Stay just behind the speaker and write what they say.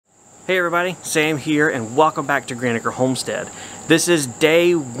Hey everybody, Sam here and welcome back to Graniker Homestead. This is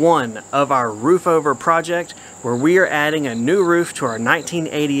day one of our roof over project where we are adding a new roof to our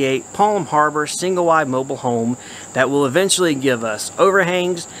 1988 Palm Harbor single wide mobile home that will eventually give us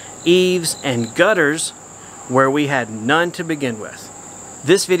overhangs, eaves, and gutters where we had none to begin with.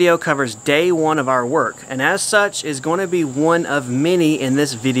 This video covers day one of our work and as such is going to be one of many in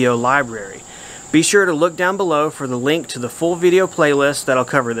this video library. Be sure to look down below for the link to the full video playlist that'll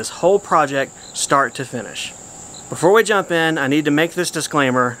cover this whole project start to finish. Before we jump in, I need to make this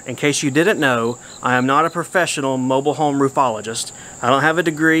disclaimer. In case you didn't know, I am not a professional mobile home roofologist. I don't have a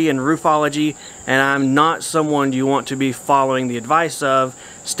degree in roofology, and I'm not someone you want to be following the advice of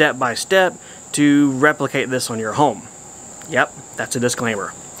step by step to replicate this on your home. Yep, that's a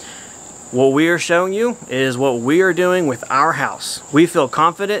disclaimer. What we are showing you is what we are doing with our house. We feel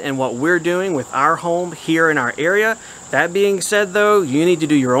confident in what we're doing with our home here in our area. That being said though, you need to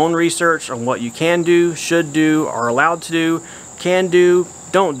do your own research on what you can do, should do, are allowed to do, can do,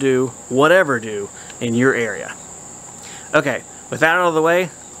 don't do, whatever do in your area. Okay, with that out of the way,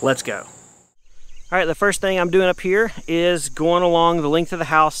 let's go. Alright, the first thing I'm doing up here is going along the length of the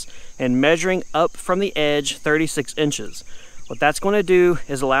house and measuring up from the edge 36 inches. What that's going to do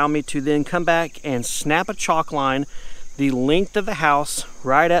is allow me to then come back and snap a chalk line the length of the house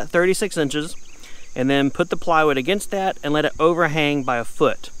right at 36 inches and then put the plywood against that and let it overhang by a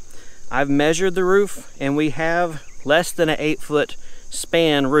foot. I've measured the roof and we have less than an 8-foot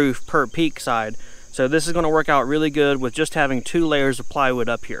span roof per peak side, so this is going to work out really good with just having 2 layers of plywood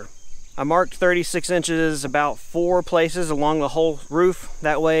up here. I marked 36 inches about 4 places along the whole roof.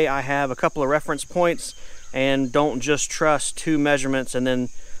 That way I have a couple of reference points and don't just trust 2 measurements and then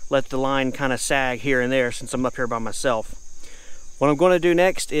let the line kind of sag here and there since I'm up here by myself. What I'm going to do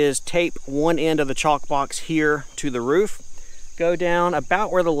next is tape one end of the chalk box here to the roof, go down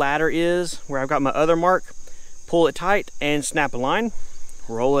about where the ladder is, where I've got my other mark, pull it tight and snap a line,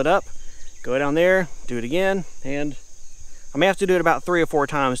 roll it up, go down there, do it again, and I may have to do it about 3 or 4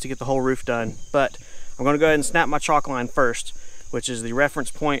 times to get the whole roof done, but I'm going to go ahead and snap my chalk line first, which is the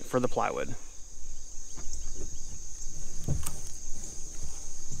reference point for the plywood.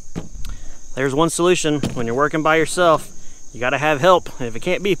 There's one solution. When you're working by yourself, you gotta have help. And if it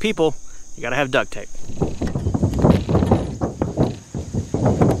can't be people, you gotta have duct tape.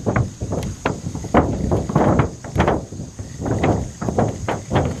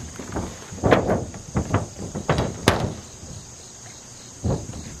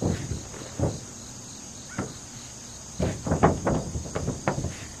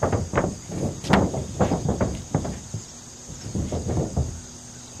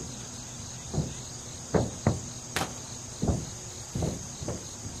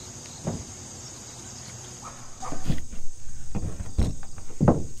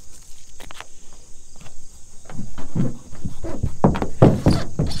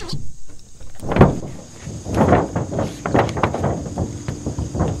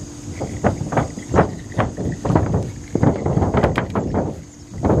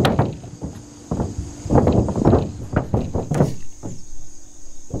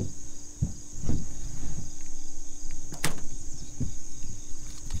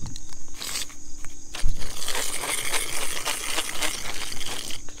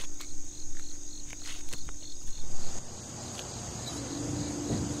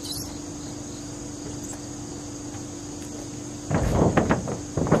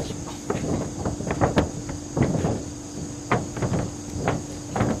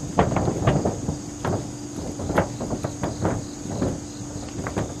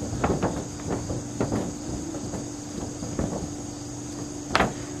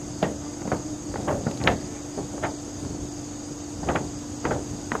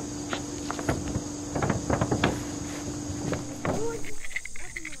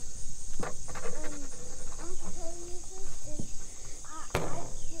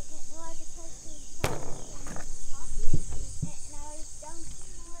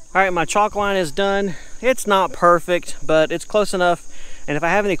 Alright, my chalk line is done. It's not perfect, but it's close enough. And if I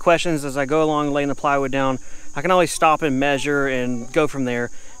have any questions as I go along laying the plywood down, I can always stop and measure and go from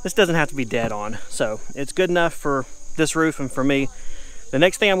there. This doesn't have to be dead on. So it's good enough for this roof and for me. The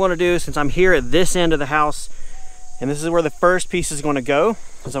next thing I'm going to do, since I'm here at this end of the house, and this is where the first piece is going to go,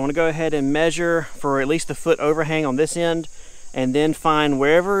 is I want to go ahead and measure for at least a foot overhang on this end, and then find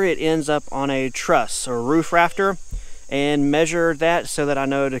wherever it ends up on a truss or roof rafter, and measure that so that I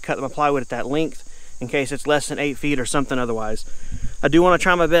know to cut my plywood at that length in case it's less than 8 feet or something otherwise. I do want to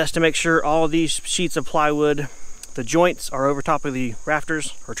try my best to make sure all of these sheets of plywood, the joints are over top of the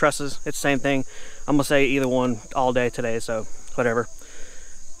rafters or trusses. It's the same thing. I'm gonna say either one all day today, so whatever.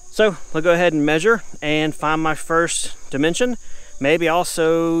 So we'll go ahead and measure and find my first dimension. Maybe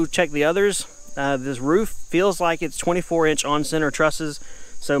also check the others. This roof feels like it's 24-inch on-center trusses,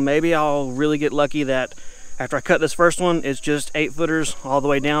 so maybe I'll really get lucky that after I cut this first one, it's just 8-footers all the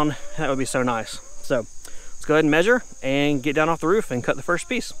way down. That would be so nice. So let's go ahead and measure and get down off the roof and cut the first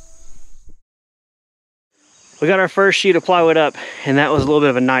piece. We got our first sheet of plywood up, and that was a little bit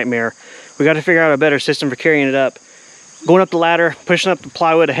of a nightmare. We got to figure out a better system for carrying it up. Going up the ladder, pushing up the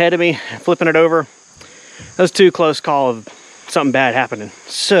plywood ahead of me, flipping it over. That was too close call of something bad happening.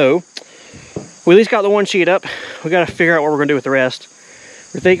 So we at least got the one sheet up. We got to figure out what we're going to do with the rest.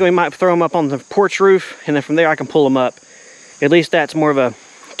 We're thinking we might throw them up on the porch roof, and then from there I can pull them up. At least that's more of a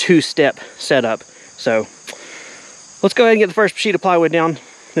two-step setup. So let's go ahead and get the first sheet of plywood down.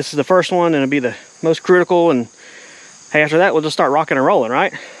 This is the first one, and it'll be the most critical, and hey, after that we'll just start rocking and rolling,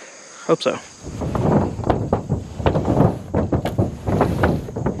 right? Hope so.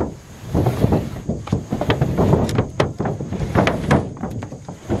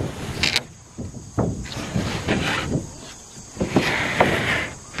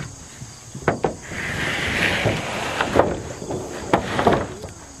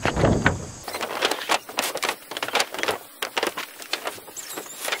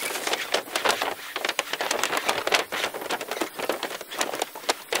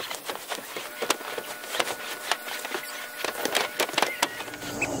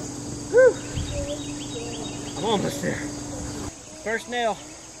 I'm almost there. First nail.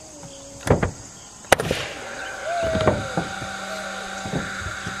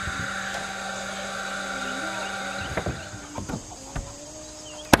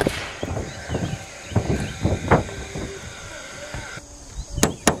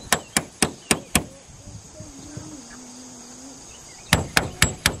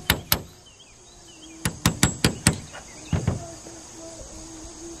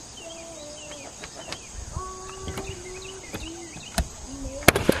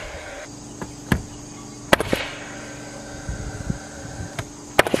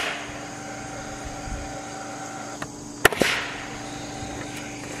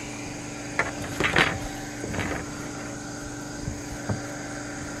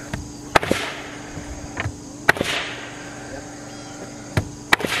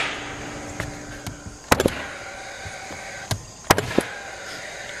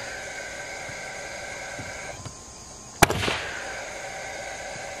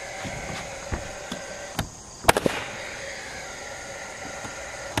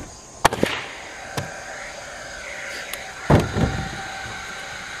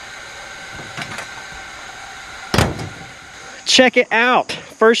 Check it out.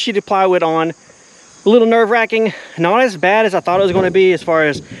 First sheet of plywood on. A little nerve-wracking. Not as bad as I thought it was going to be as far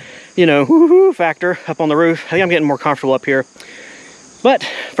as, you know, woohoo factor up on the roof. I think I'm getting more comfortable up here. But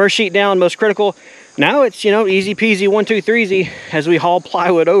first sheet down, most critical. Now it's, you know, easy peasy, 1, 2, 3 as we haul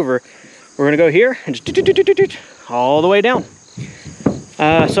plywood over. We're going to go here and just all the way down.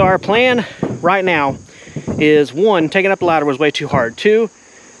 So our plan right now is, 1, taking up the ladder was way too hard. 2,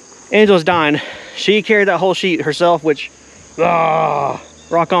 Angela's dying. She carried that whole sheet herself, which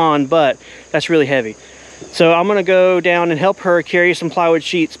rock on, but that's really heavy. So I'm gonna go down and help her carry some plywood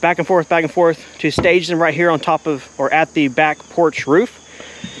sheets back and forth to stage them right here on top of, or at the back porch roof,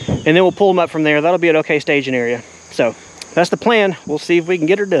 and then we'll pull them up from there. That'll be an okay staging area. So that's the plan. We'll see if we can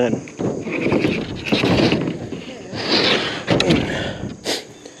get her done.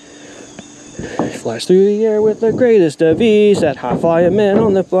 Flies through the air with the greatest of ease, that high-flying man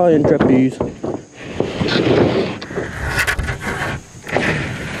on the flying trapeze.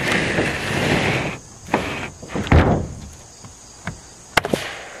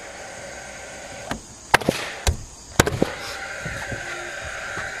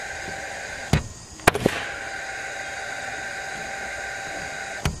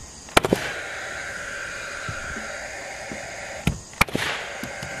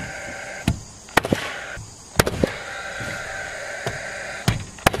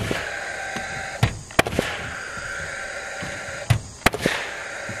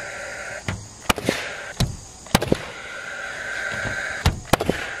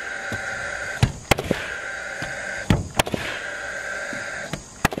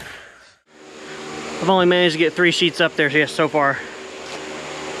 I've only managed to get 3 sheets up there so far.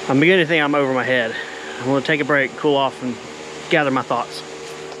 I'm beginning to think I'm over my head. I'm gonna take a break, cool off, and gather my thoughts.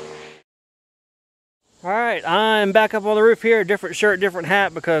 All right, I'm back up on the roof here, different shirt, different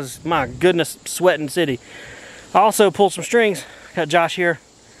hat, because my goodness, sweating city. I also pulled some strings. Got Josh here.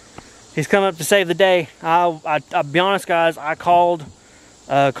 He's coming up to save the day. I'll be honest, guys, I called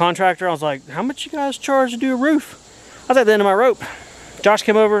a contractor. I was like, how much you guys charge to do a roof? I was at the end of my rope. Josh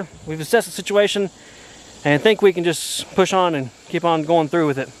came over, we've assessed the situation, and think we can just push on and keep on going through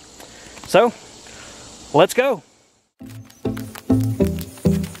with it. So, let's go.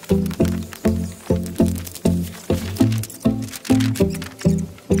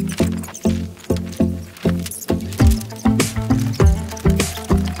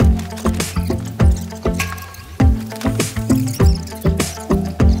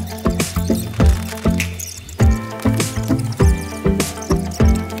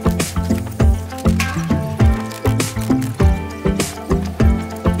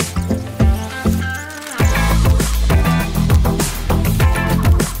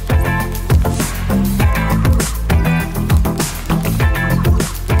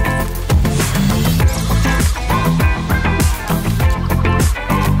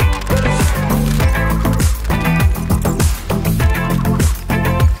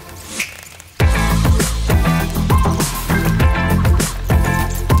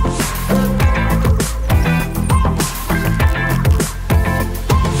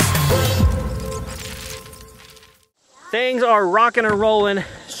 Things are rocking and rolling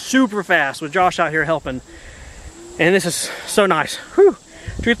super fast with Josh out here helping. And this is so nice. Whew.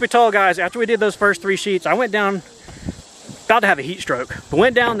 Truth be told, guys, after we did those first 3 sheets, I went down, about to have a heat stroke, but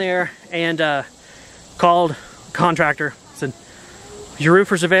went down there and called contractor, said, your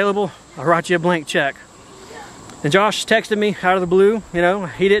roofer's available, I'll write you a blank check. And Josh texted me out of the blue, you know,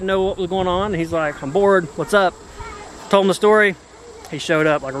 he didn't know what was going on. He's like, I'm bored, what's up? Told him the story. He showed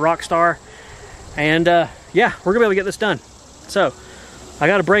up like a rock star. And yeah, we're gonna be able to get this done. So I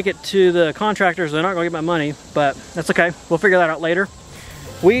gotta break it to the contractors. They're not gonna get my money, but that's okay. We'll figure that out later.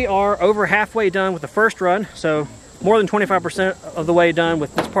 We are over halfway done with the first run, so more than 25% of the way done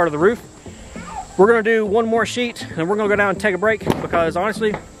with this part of the roof. We're gonna do one more sheet and we're gonna go down and take a break because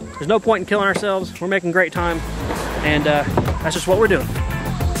honestly, there's no point in killing ourselves. We're making great time and that's just what we're doing.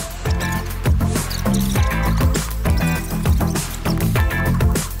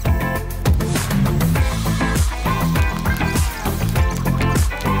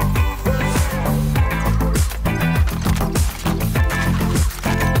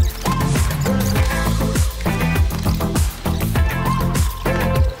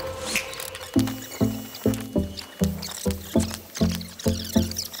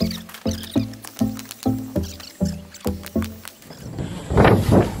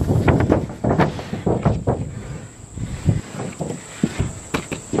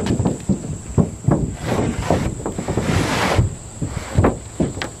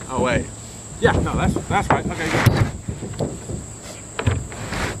 Wait. Yeah, no, that's right. Okay, good.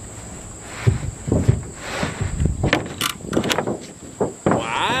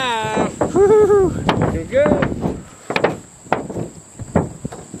 Wow. Woo-hoo. You're good.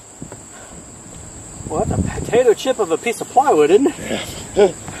 Well, that's a potato chip of a piece of plywood, isn't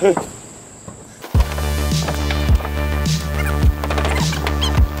it? Yeah.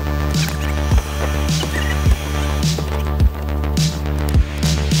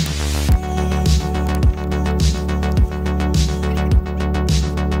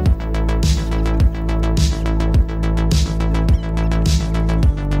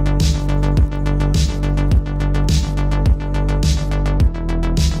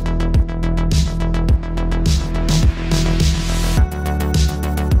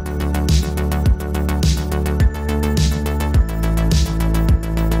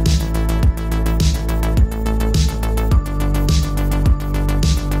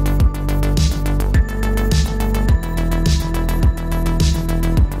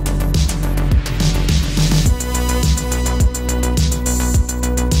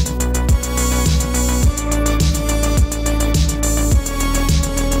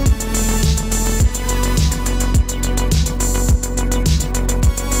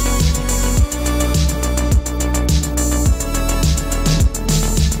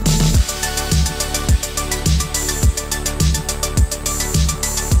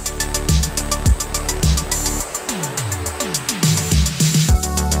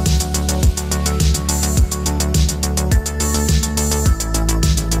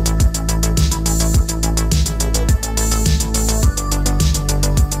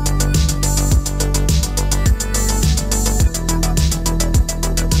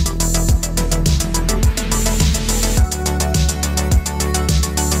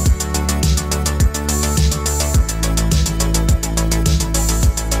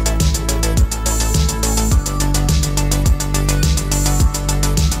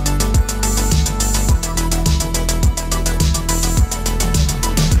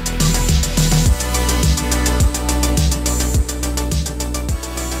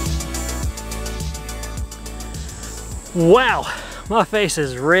 Wow, my face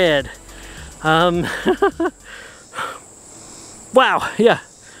is red. Wow, yeah.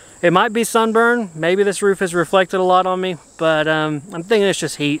 It might be sunburn. Maybe this roof has reflected a lot on me, but I'm thinking it's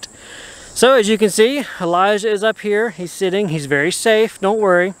just heat. So as you can see, Elijah is up here. He's sitting. He's very safe. Don't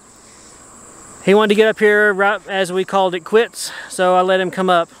worry. He wanted to get up here right as we called it quits, so I let him come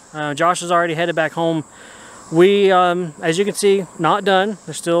up. Josh is already headed back home. We, as you can see, not done.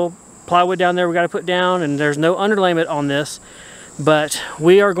 There's still plywood down there we got to put down, and there's no underlayment on this. But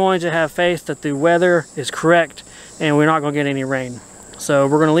we are going to have faith that the weather is correct and we're not going to get any rain. So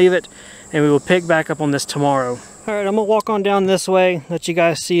we're going to leave it, and we will pick back up on this tomorrow. All right, I'm going to walk on down this way, let you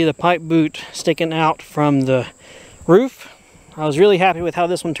guys see the pipe boot sticking out from the roof. I was really happy with how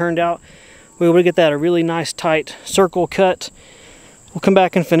this one turned out. We were able to get that a really nice tight circle cut. We'll come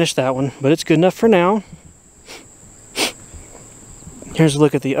back and finish that one, but it's good enough for now. Here's a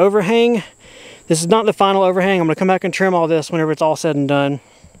look at the overhang. This is not the final overhang. I'm going to come back and trim all this whenever it's all said and done.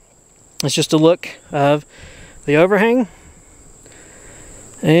 It's just a look of the overhang.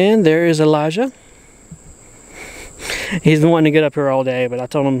 And there is Elijah. He's been wanting to get up here all day, but I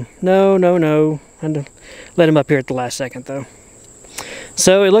told him, no. I had to let him up here at the last second, though.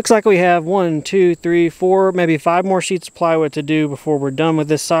 So it looks like we have 1, 2, 3, 4, maybe 5 more sheets of plywood to do before we're done with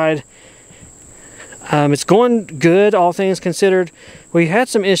this side. It's going good, all things considered. We had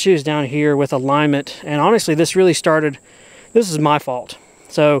some issues down here with alignment, and honestly, this really started, this is my fault.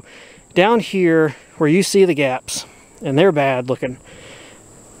 So down here where you see the gaps, and they're bad looking,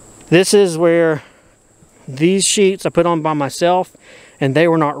 this is where these sheets I put on by myself, and they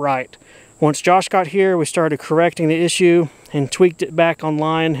were not right. Once Josh got here, we started correcting the issue and tweaked it back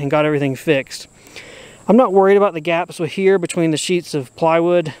online and got everything fixed. I'm not worried about the gaps with here between the sheets of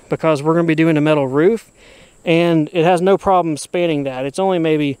plywood because we're going to be doing a metal roof, and it has no problem spanning that. It's only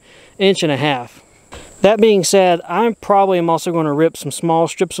maybe 1.5 inches. That being said, I probably am also going to rip some small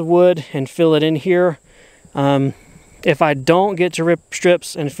strips of wood and fill it in here. If I don't get to rip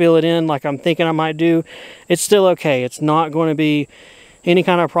strips and fill it in like I'm thinking I might do, it's still okay. It's not going to be any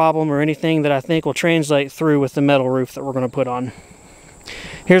kind of problem or anything that I think will translate through with the metal roof that we're going to put on.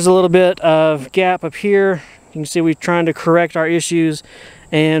 Here's a little bit of gap up here. You can see we're trying to correct our issues,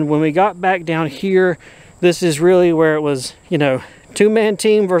 and when we got back down here, this is really where it was, you know, 2-man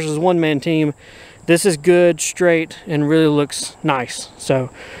team versus 1-man team. This is good, straight, and really looks nice. So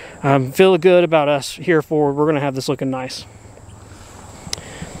feel good about us here forward. We're going to have this looking nice.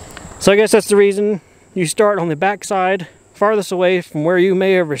 So I guess that's the reason you start on the back side, farthest away from where you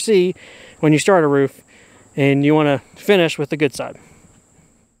may ever see when you start a roof, and you want to finish with the good side.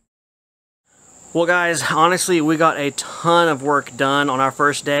 Well guys, honestly, we got a ton of work done on our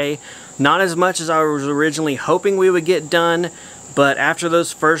first day. Not as much as I was originally hoping we would get done, but after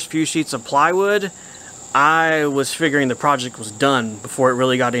those first few sheets of plywood, I was figuring the project was done before it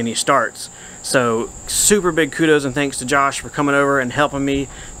really got any starts. So super big kudos and thanks to Josh for coming over and helping me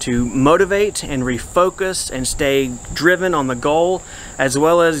to motivate and refocus and stay driven on the goal, as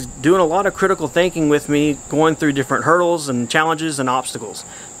well as doing a lot of critical thinking with me, going through different hurdles and challenges and obstacles.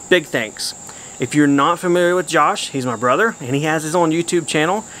 Big thanks. If you're not familiar with Josh, he's my brother, and he has his own YouTube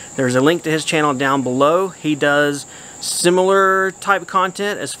channel. There's a link to his channel down below. He does similar type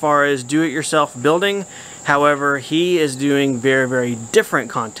content as far as do-it-yourself building. However, he is doing very, very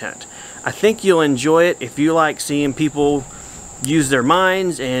different content. I think you'll enjoy it if you like seeing people use their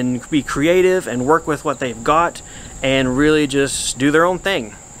minds and be creative and work with what they've got and really just do their own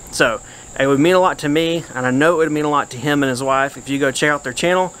thing. So it would mean a lot to me, and I know it would mean a lot to him and his wife if you go check out their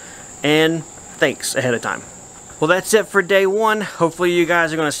channel, and thanks ahead of time. Well, that's it for day one. Hopefully you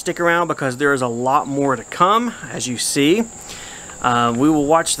guys are going to stick around because there is a lot more to come, as you see. We will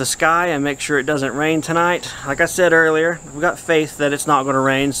watch the sky and make sure it doesn't rain tonight. Like I said earlier, we've got faith that it's not going to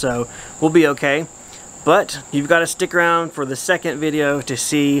rain, so we'll be okay. But you've got to stick around for the second video to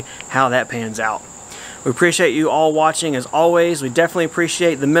see how that pans out. We appreciate you all watching as always. We definitely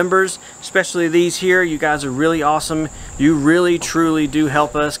appreciate the members, especially these here. You guys are really awesome. You really truly do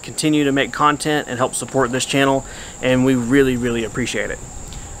help us continue to make content and help support this channel, and we really, really appreciate it.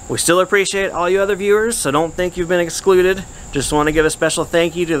 We still appreciate all you other viewers, so don't think you've been excluded. Just want to give a special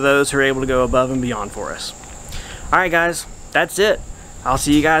thank you to those who are able to go above and beyond for us. Alright guys, that's it. I'll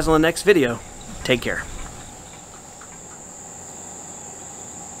see you guys on the next video. Take care.